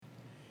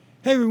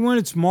Hey everyone,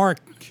 it's Mark,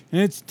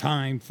 and it's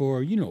time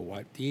for, you know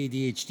what, the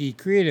ADHD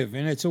Creative,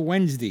 and it's a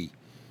Wednesday.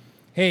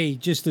 Hey,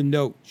 just a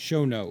note,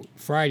 show note.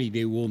 Friday,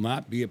 there will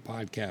not be a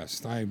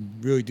podcast. I'm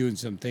really doing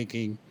some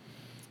thinking,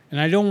 and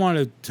I don't want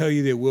to tell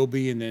you there will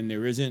be and then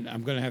there isn't.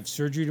 I'm going to have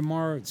surgery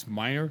tomorrow. It's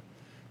minor,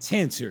 it's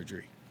hand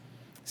surgery.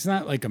 It's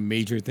not like a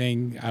major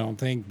thing, I don't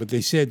think, but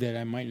they said that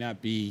I might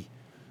not be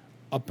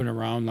up and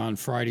around on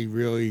Friday,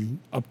 really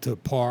up to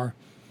par.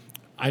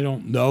 I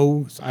don't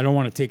know. So I don't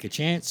want to take a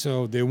chance,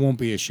 so there won't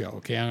be a show.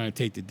 Okay, I'm going to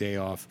take the day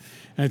off.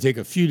 I'm going to take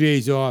a few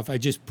days off. I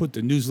just put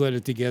the newsletter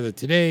together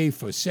today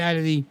for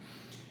Saturday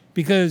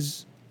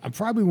because I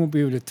probably won't be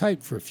able to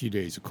type for a few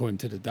days, according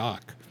to the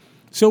doc.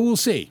 So we'll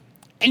see.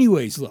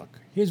 Anyways, look,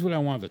 here's what I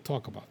wanted to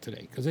talk about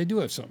today because I do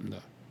have something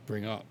to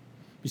bring up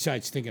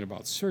besides thinking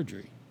about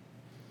surgery.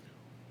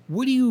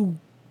 What do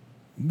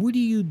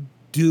you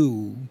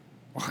do?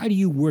 Or how do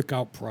you work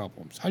out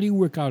problems? How do you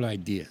work out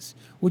ideas?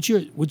 What's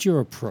your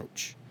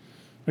approach?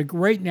 Like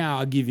right now,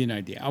 I'll give you an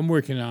idea. I'm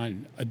working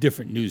on a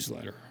different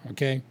newsletter,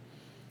 okay?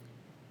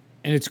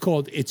 And it's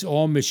called It's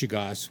All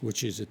Michigas,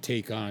 which is a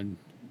take on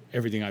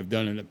everything I've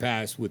done in the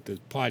past with the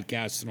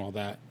podcasts and all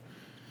that.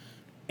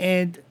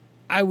 And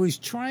I was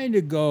trying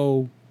to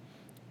go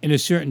in a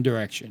certain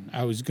direction.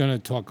 I was going to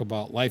talk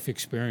about life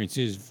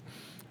experiences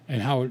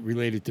and how it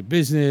related to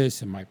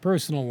business and my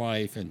personal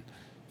life and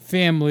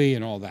family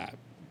and all that.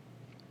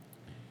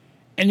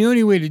 And the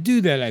only way to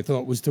do that, I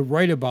thought, was to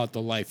write about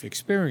the life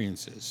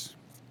experiences.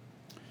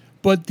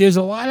 But there's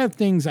a lot of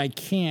things I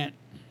can't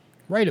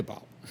write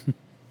about.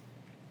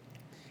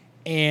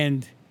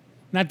 And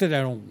not that I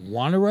don't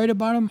want to write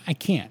about them, I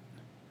can't.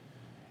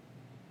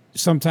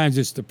 Sometimes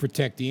it's to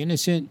protect the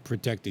innocent,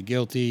 protect the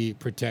guilty,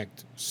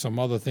 protect some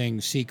other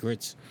things,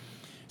 secrets.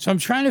 So I'm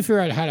trying to figure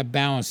out how to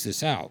balance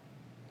this out.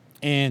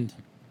 And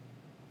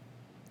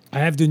I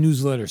have the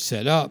newsletter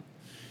set up.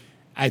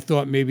 I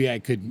thought maybe I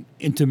could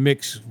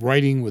intermix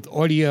writing with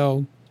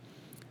audio.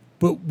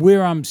 But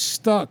where I'm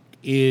stuck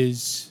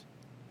is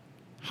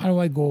how do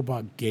I go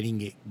about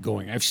getting it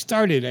going?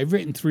 I've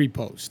written 3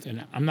 posts,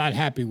 and I'm not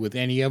happy with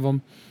any of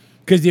them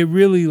because they're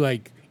really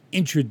like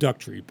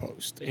introductory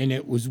posts. And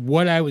it was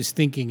what I was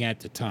thinking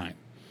at the time.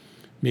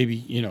 Maybe,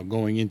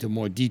 going into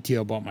more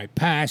detail about my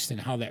past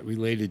and how that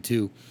related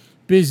to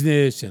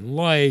business and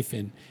life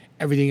and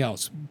everything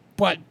else.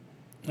 But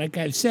like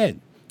I've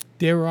said,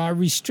 there are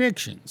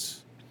restrictions.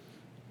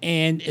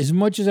 And as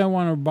much as I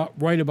want to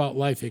write about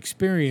life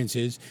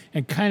experiences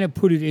and kind of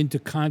put it into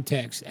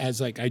context as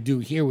like I do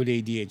here with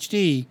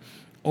ADHD,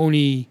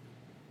 only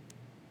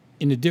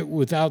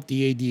without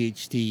the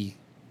ADHD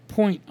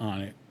point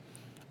on it,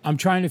 I'm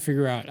trying to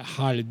figure out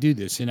how to do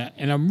this. And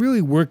I'm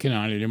really working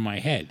on it in my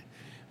head.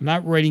 I'm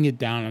not writing it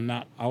down. I'm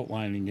not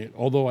outlining it.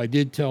 Although I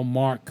did tell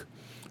Mark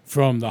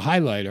from the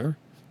highlighter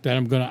that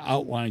I'm going to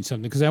outline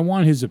something because I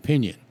want his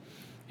opinion.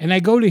 And I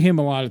go to him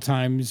a lot of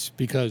times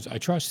because I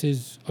trust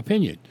his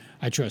opinion.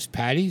 I trust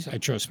Patty's, I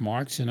trust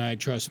Mark's, and I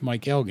trust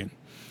Mike Elgin,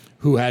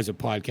 who has a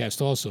podcast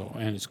also.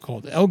 And it's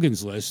called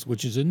Elgin's List,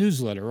 which is a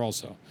newsletter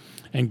also.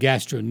 And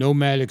Gastro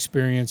Nomad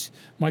Experience.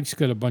 Mike's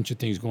got a bunch of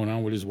things going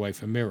on with his wife,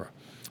 Amira.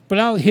 But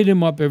I'll hit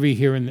him up every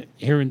here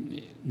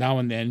and now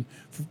and then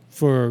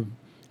for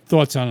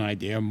thoughts on an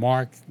idea.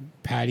 Mark,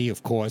 Patty,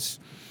 of course.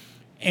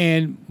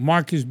 And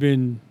Mark has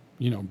been,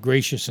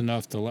 gracious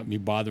enough to let me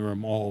bother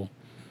him all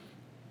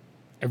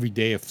every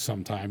day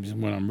sometimes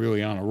when I'm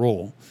really on a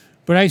roll.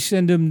 But I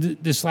send him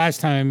this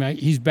last time,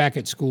 he's back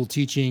at school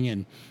teaching,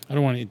 and I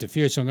don't want to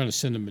interfere, so I'm going to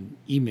send him an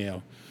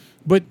email.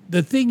 But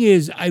the thing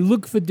is, I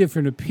look for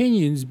different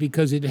opinions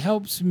because it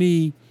helps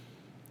me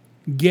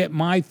get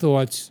my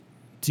thoughts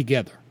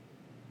together.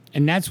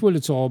 And that's what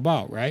it's all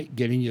about, right?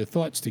 Getting your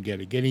thoughts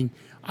together, getting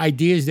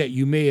ideas that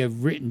you may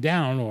have written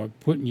down or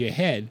put in your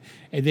head,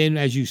 and then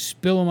as you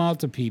spill them out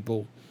to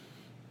people,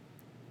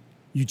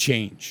 you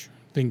change.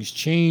 Things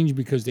change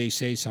because they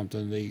say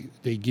something.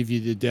 They give you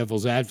the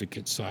devil's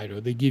advocate side,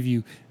 or they give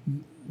you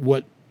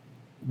where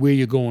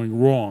you're going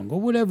wrong,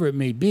 or whatever it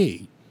may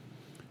be.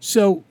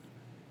 So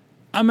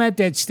I'm at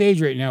that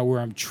stage right now where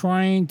I'm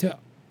trying to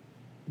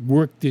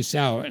work this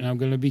out, and I'm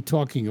going to be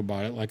talking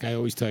about it. Like I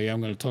always tell you, I'm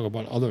going to talk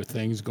about other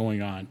things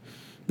going on.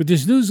 But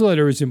this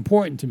newsletter is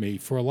important to me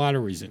for a lot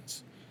of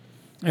reasons.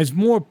 It's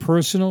more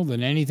personal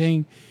than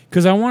anything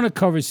because I want to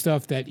cover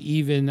stuff that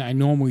even I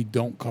normally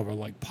don't cover,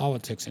 like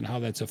politics and how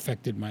that's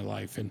affected my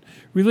life, and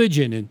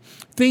religion and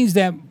things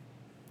that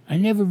I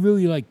never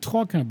really like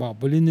talking about.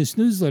 But in this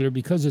newsletter,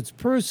 because it's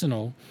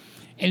personal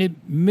and it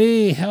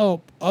may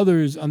help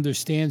others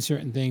understand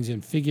certain things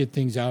and figure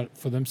things out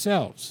for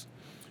themselves,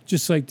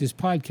 just like this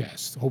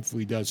podcast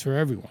hopefully does for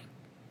everyone.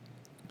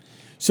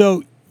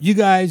 So you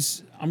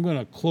guys, I'm going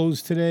to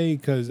close today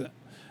because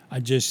I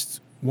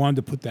just wanted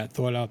to put that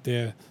thought out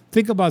there.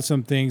 Think about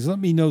some things. Let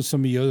me know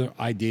some of your other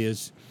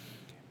ideas.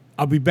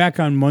 I'll be back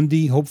on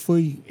Monday,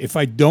 hopefully. If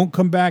I don't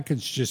come back,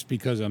 it's just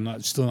because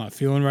I'm still not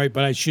feeling right,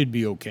 but I should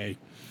be okay.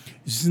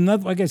 This is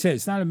not, like I said,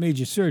 it's not a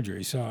major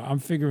surgery, so I'm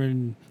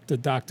figuring the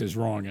doctor's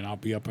wrong, and I'll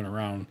be up and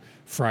around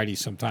Friday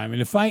sometime.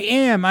 And if I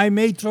am, I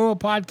may throw a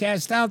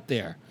podcast out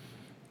there.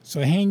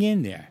 So hang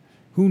in there.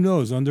 Who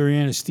knows? Under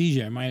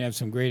anesthesia, I might have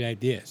some great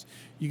ideas.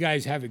 You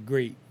guys have a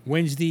great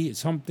Wednesday.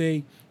 It's hump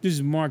day. This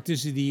is Mark.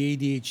 This is the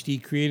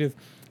ADHD Creative.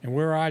 And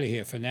we're out of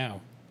here for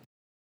now.